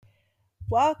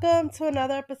Welcome to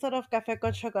another episode of Café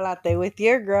con Chocolate with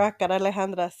your girl, Cara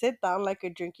Alejandra. Sit down like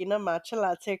you're drinking a matcha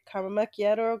latte, caramel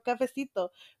macchiato, or cafecito,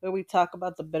 where we talk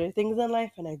about the better things in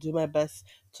life and I do my best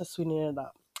to sweeten it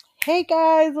up. Hey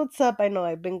guys, what's up? I know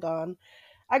I've been gone.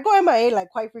 I go MIA like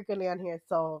quite frequently on here,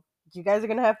 so you guys are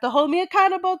gonna have to hold me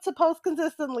accountable to post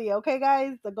consistently, okay,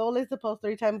 guys? The goal is to post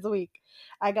 3 times a week.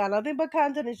 I got nothing but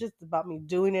content, it's just about me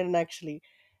doing it and actually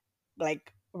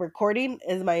like recording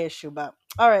is my issue. But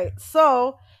all right,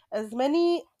 so as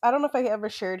many, I don't know if I ever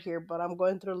shared here, but I'm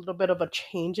going through a little bit of a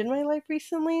change in my life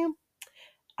recently.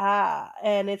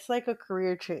 And it's like a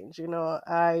career change.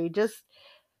 I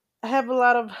have a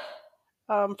lot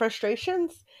of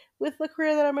frustrations with the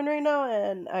career that I'm in right now,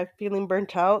 and I'm feeling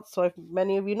burnt out. So if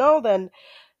many of you know, then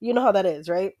you know how that is,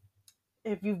 right?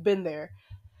 If you've been there,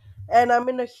 and I'm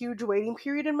in a huge waiting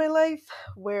period in my life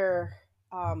where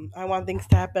I want things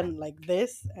to happen like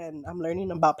this, and I'm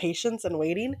learning about patience and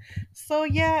waiting. So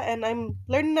yeah, and I'm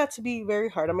learning not to be very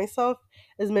hard on myself.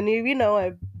 As many of you know,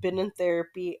 I've been in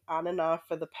therapy on and off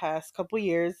for the past couple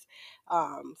years.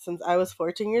 Since I was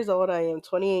 14 years old, I am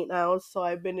 28 now, so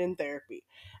I've been in therapy,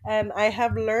 and I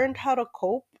have learned how to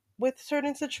cope with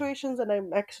certain situations, and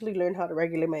I've actually learned how to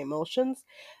regulate my emotions.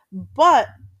 But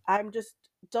I'm just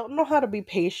don't know how to be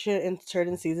patient in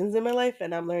certain seasons in my life,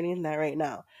 and I'm learning that right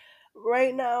now.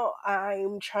 Right now,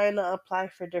 I'm trying to apply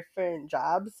for different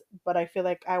jobs, but I feel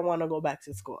like I want to go back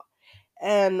to school.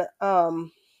 And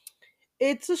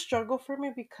it's a struggle for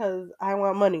me because I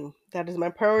want money. That is my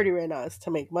priority right now, is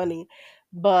to make money.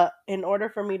 But in order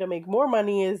for me to make more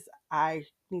money is I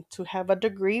need to have a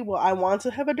degree. Well, I want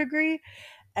to have a degree,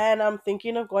 and I'm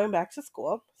thinking of going back to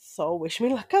school. So wish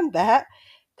me luck on that,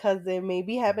 because it may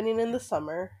be happening in the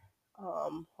summer.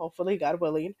 Hopefully, God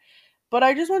willing. But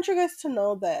I just want you guys to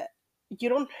know that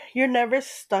you're never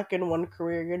stuck in one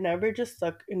career. You're never just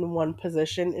stuck in one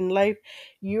position in life.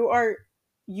 You are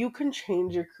you can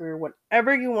change your career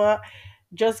whenever you want.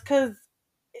 Just because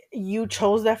you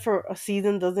chose that for a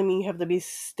season doesn't mean you have to be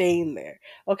staying there.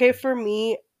 Okay, for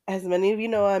me, as many of you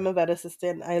know, I'm a vet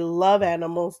assistant. I love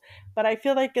animals, but I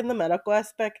feel like in the medical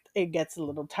aspect, it gets a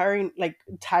little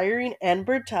tiring and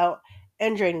burnt out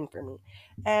and draining for me.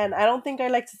 And I don't think I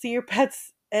like to see your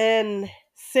pets and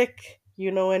sick,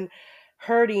 and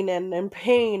hurting and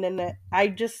pain, and I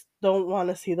just don't want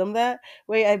to see them that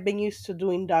way. I've been used to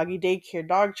doing doggy daycare,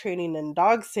 dog training, and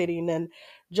dog sitting, and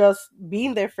just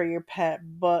being there for your pet.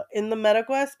 But in the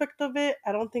medical aspect of it,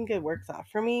 I don't think it works out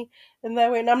for me in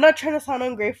that way. And I'm not trying to sound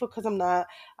ungrateful, because I'm not.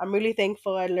 I'm really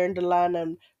thankful. I learned a lot and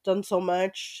I've done so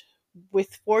much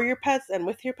for your pets and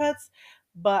with your pets.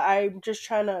 But I'm just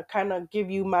trying to kind of give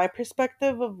you my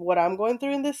perspective of what I'm going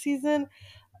through in this season.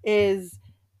 Is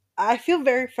I feel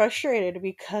very frustrated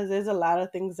because there's a lot of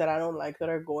things that I don't like that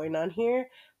are going on here.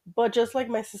 But just like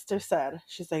my sister said,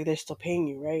 she's like, they're still paying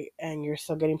you, right? And you're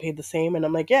still getting paid the same. And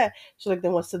I'm like, yeah. She's like,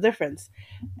 then what's the difference?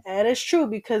 And it's true,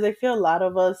 because I feel a lot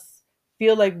of us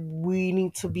feel like we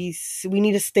need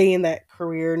to stay in that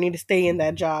career, need to stay in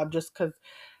that job just because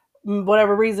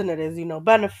whatever reason it is,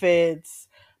 benefits,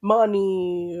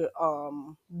 money,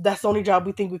 that's the only job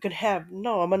we think we could have.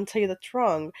 No, I'm going to tell you that's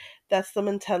wrong. That's the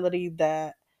mentality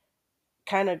that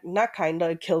kind of not kind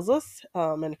of kills us,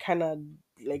 and kind of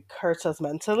like hurts us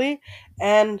mentally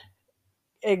and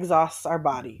exhausts our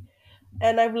body.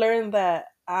 And I've learned that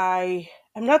I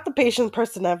am not the patient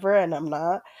person ever, and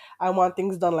I want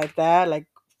things done like that, like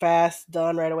fast,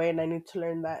 done right away. And I need to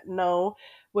learn that no,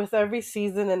 with every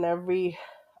season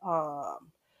um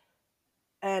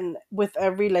and with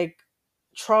every like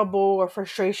trouble or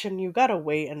frustration, you gotta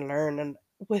wait and learn. And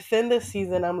within this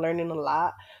season, I'm learning a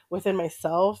lot within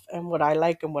myself and what I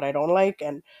like and what I don't like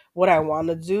and what I want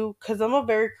to do, because I'm a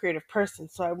very creative person.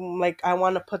 So I'm like, I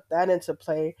want to put that into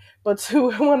play, but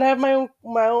too, I want to have my own.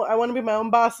 I want to be my own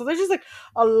boss. So there's just like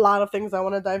a lot of things I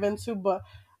want to dive into, but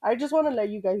I just want to let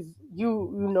you guys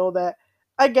you know that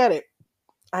I get it.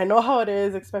 I know how it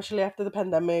is, especially after the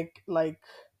pandemic. Like,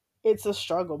 it's a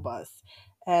struggle bus,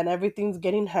 and everything's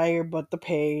getting higher, but the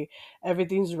pay,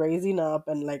 everything's raising up,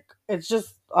 and like, it's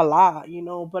just a lot.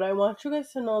 But I want you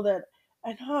guys to know that I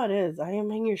know how it is. I am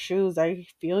in your shoes. I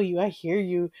feel you. I hear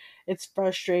you. It's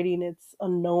frustrating. It's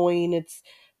annoying. It's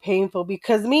painful,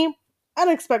 because me, I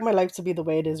don't expect my life to be the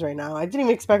way it is right now. I didn't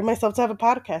even expect myself to have a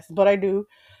podcast, but I do.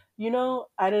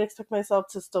 I didn't expect myself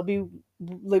to still be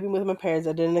living with my parents.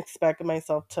 I didn't expect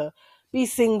myself to be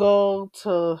single,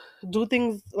 to do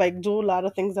a lot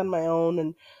of things on my own,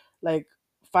 and like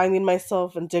finding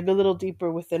myself and dig a little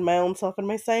deeper within my own self and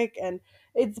my psyche. And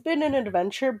it's been an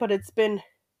adventure, but it's been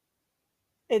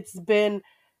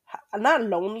not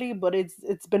lonely, but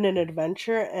it's been an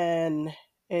adventure, and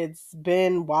it's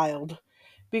been wild.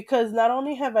 because not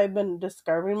only have I been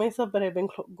discovering myself, but I've been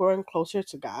growing closer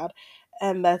to God,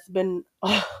 and that's been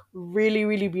really,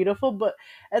 really beautiful. But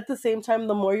at the same time,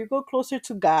 the more you go closer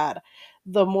to God,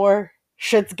 the more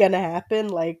shit's gonna happen.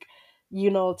 Like,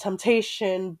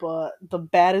 temptation, but the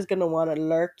bad is gonna want to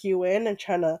lurk you in and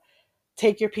trying to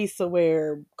take your peace away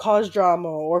or cause drama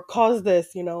or cause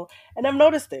this. And I've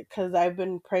noticed it because I've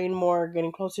been praying more,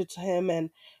 getting closer to Him, and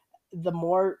the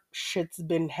more shit's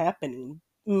been happening.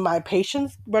 My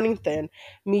patience running thin,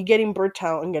 me getting burnt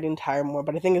out and getting tired more,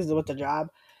 but I think it's with the job.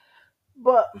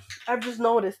 But I've just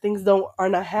noticed things don't are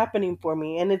not happening for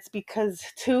me, and it's because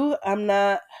too I'm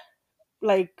not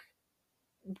like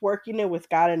working it with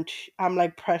God, and I'm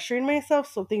like pressuring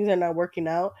myself, so things are not working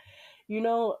out.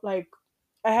 Like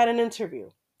I had an interview,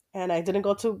 and I didn't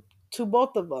go to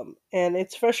both of them, and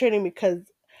it's frustrating because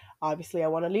obviously I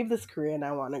want to leave this career and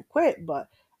I want to quit, but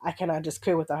I cannot just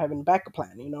quit without having a backup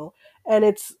plan. And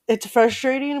it's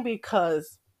frustrating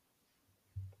because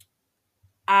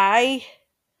I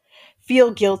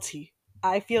feel guilty.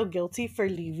 I feel guilty for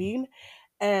leaving,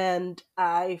 and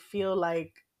I feel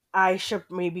like I should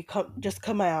maybe just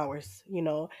cut my hours,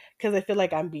 because I feel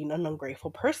like I'm being an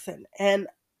ungrateful person. And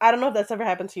I don't know if that's ever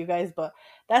happened to you guys, but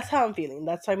that's how I'm feeling.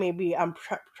 That's why maybe I'm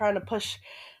trying to push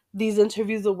these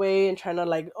interviews away and trying to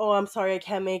like, oh, I'm sorry I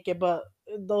can't make it, but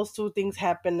those two things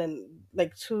happen, and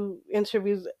like two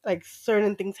interviews, like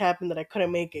certain things happen that I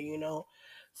couldn't make it.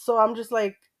 So I'm just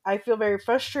like, I feel very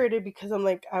frustrated because I'm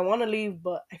like, I want to leave,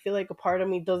 but I feel like a part of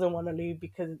me doesn't want to leave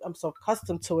because I'm so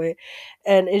accustomed to it,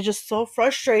 and it's just so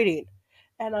frustrating.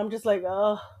 And I'm just like,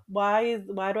 oh, why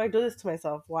do I do this to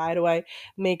myself? Why do I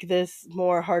make this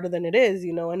more harder than it is?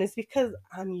 And it's because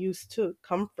I'm used to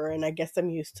comfort, and I guess I'm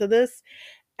used to this,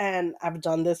 and I've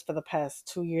done this for the past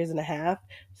 2 years and a half.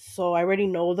 So I already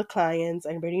know the clients,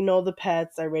 I already know the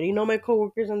pets, I already know my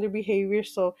coworkers and their behavior.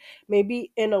 So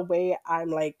maybe in a way,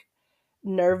 I'm like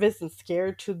nervous and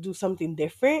scared to do something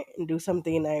different and do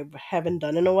something I haven't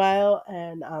done in a while,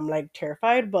 and I'm like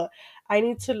terrified. But I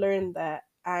need to learn that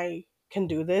I can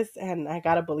do this, and I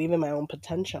gotta believe in my own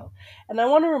potential. And I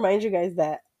want to remind you guys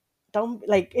that don't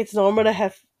like it's normal to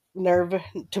have nerve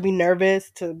to be nervous,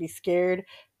 to be scared.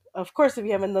 Of course, if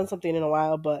you haven't done something in a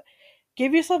while, but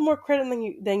give yourself more credit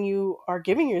than you are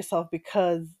giving yourself,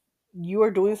 because you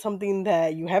are doing something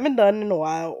that you haven't done in a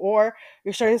while, or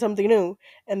you're starting something new,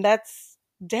 and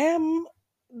damn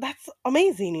that's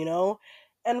amazing.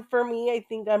 And for me, I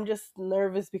think I'm just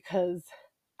nervous because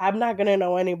I'm not gonna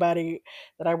know anybody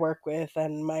that I work with,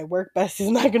 and my work best is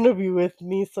not gonna be with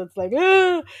me, so it's like,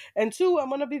 ugh. And two, I'm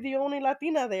gonna be the only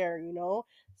Latina there.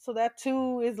 So that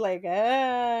too is like,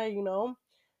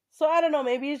 so I don't know,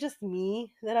 maybe it's just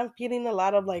me that I'm feeling a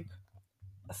lot of like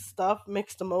stuff,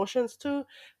 mixed emotions too,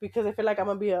 because I feel like I'm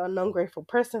gonna be an ungrateful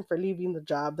person for leaving the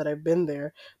job that I've been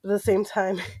there. But at the same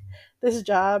time, this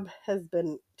job has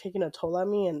been taking a toll on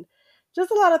me, and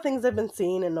just a lot of things I've been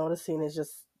seeing and noticing is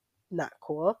just not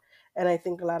cool. And I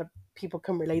think a lot of people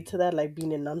can relate to that, like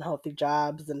being in unhealthy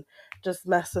jobs and just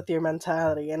mess with your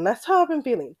mentality. And that's how I've been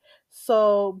feeling.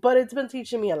 So, but it's been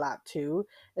teaching me a lot too.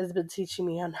 It's been teaching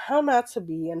me on how not to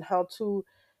be, and how to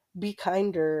be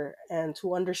kinder, and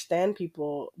to understand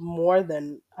people more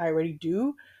than I already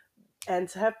do, and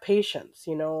to have patience.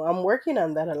 I'm working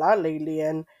on that a lot lately,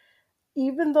 and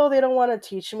even though they don't want to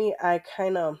teach me, I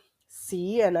kind of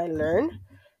see and I learn.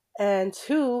 And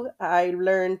two, I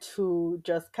learn to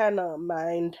just kind of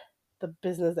mind the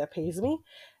business that pays me.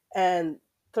 And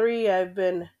three, I've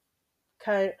been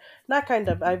kind not kind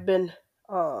of I've been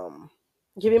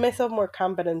giving myself more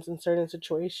confidence in certain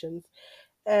situations.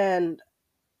 And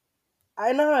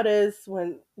I know how it is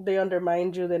when they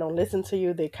undermine you, they don't listen to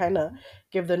you, they kind of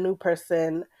give the new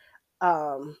person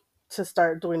um to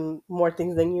start doing more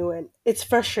things than you, and it's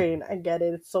frustrating. I get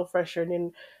it. It's so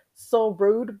frustrating, so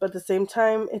rude, but at the same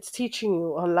time it's teaching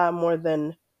you a lot more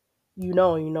than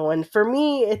and for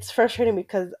me, it's frustrating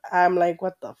because I'm like,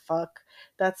 what the fuck?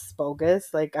 That's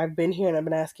bogus. Like, I've been here and I've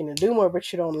been asking to do more,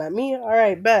 but you don't let me. All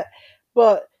right, bet.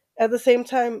 But at the same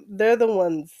time, they're the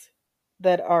ones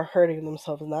that are hurting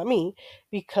themselves, not me,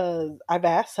 because I've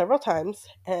asked several times,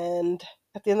 and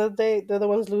at the end of the day, they're the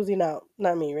ones losing out,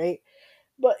 not me, right?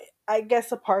 But I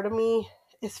guess a part of me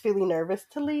is feeling nervous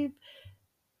to leave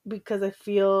because I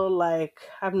feel like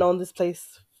I've known this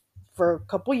place for a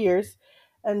couple years,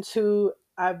 and two,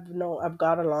 I've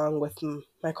got along with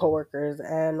my coworkers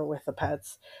and with the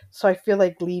pets, so I feel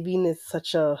like leaving is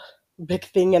such a big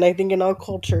thing, and I think in our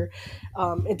culture,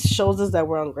 it shows us that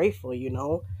we're ungrateful.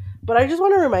 But I just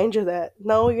want to remind you that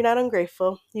no, you're not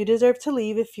ungrateful. You deserve to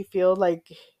leave if you feel like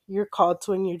you're called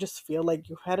to, and you just feel like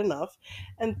you've had enough.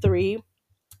 And three,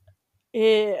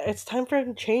 it's time for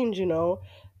a change, you know.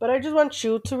 But I just want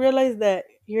you to realize that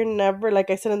you're never, like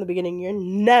I said in the beginning, you're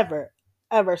never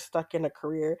ever stuck in a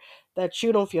career that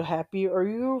you don't feel happy or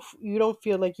you don't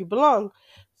feel like you belong.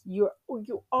 You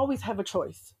always have a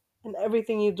choice in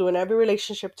everything you do, in every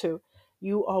relationship too.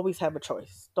 You always have a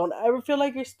choice. Don't ever feel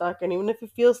like you're stuck, and even if you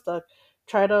feel stuck,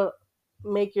 try to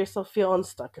make yourself feel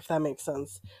unstuck, if that makes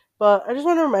sense. But I just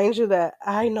want to remind you that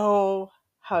I know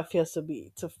how it feels to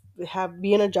be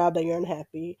in a job that you're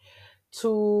unhappy,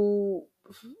 to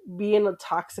be in a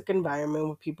toxic environment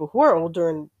with people who are older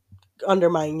and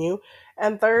undermine you.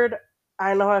 And third,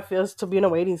 I know how it feels to be in a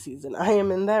waiting season. I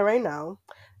am in that right now,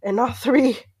 and all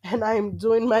three, and I'm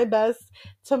doing my best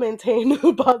to maintain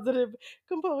positive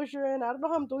composure. And I don't know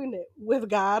how I'm doing it with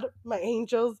God, my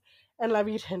angels, and La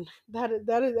Virgen. That is,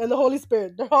 and the Holy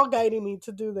Spirit. They're all guiding me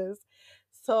to do this.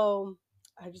 So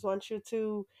I just want you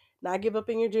to not give up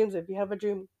in your dreams. If you have a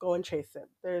dream, go and chase it.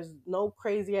 There's no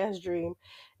crazy ass dream.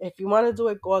 If you want to do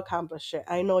it, go accomplish it.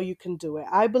 I know you can do it.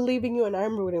 I believe in you and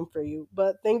I'm rooting for you.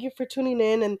 But thank you for tuning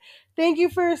in, and thank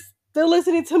you for still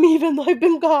listening to me even though I've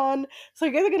been gone. So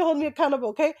you guys are going to hold me accountable,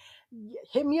 okay?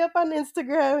 Hit me up on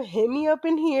Instagram. Hit me up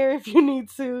in here if you need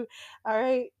to. All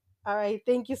right. All right.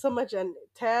 Thank you so much. And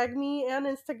tag me on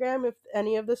Instagram if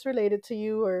any of this related to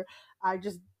you, or I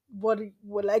just would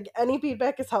like any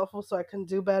feedback is helpful so I can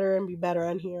do better and be better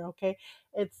on here, okay?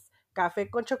 It's Cafe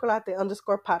con Chocolate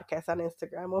 _podcast on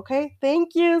Instagram. Okay.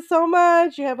 Thank you so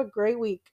much. You have a great week.